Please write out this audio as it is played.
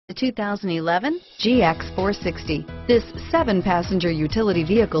The 2011 GX 460. This 7-passenger utility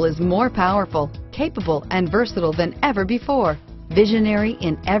vehicle is more powerful, capable, and versatile than ever before. Visionary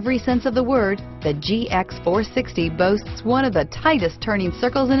in every sense of the word, the GX 460 boasts one of the tightest turning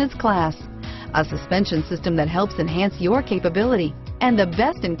circles in its class, a suspension system that helps enhance your capability, and the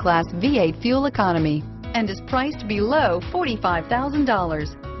best-in-class V8 fuel economy, and is priced below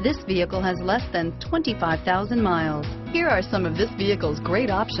 $45,000. This vehicle has less than 25,000 miles. Here are some of this vehicle's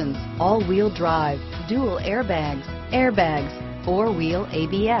great options: all-wheel drive, dual airbags, 4-wheel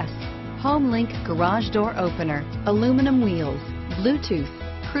ABS, home link garage door opener, aluminum wheels, Bluetooth,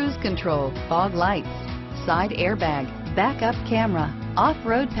 cruise control, fog lights, side airbag, backup camera,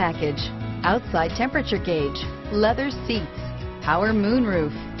 off-road package, outside temperature gauge, leather seats, power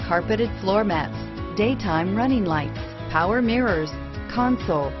moonroof, carpeted floor mats, daytime running lights, power mirrors,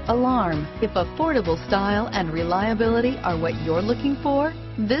 console, alarm. If affordable style and reliability are what you're looking for,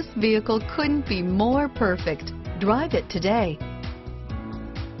 this vehicle couldn't be more perfect. Drive it today.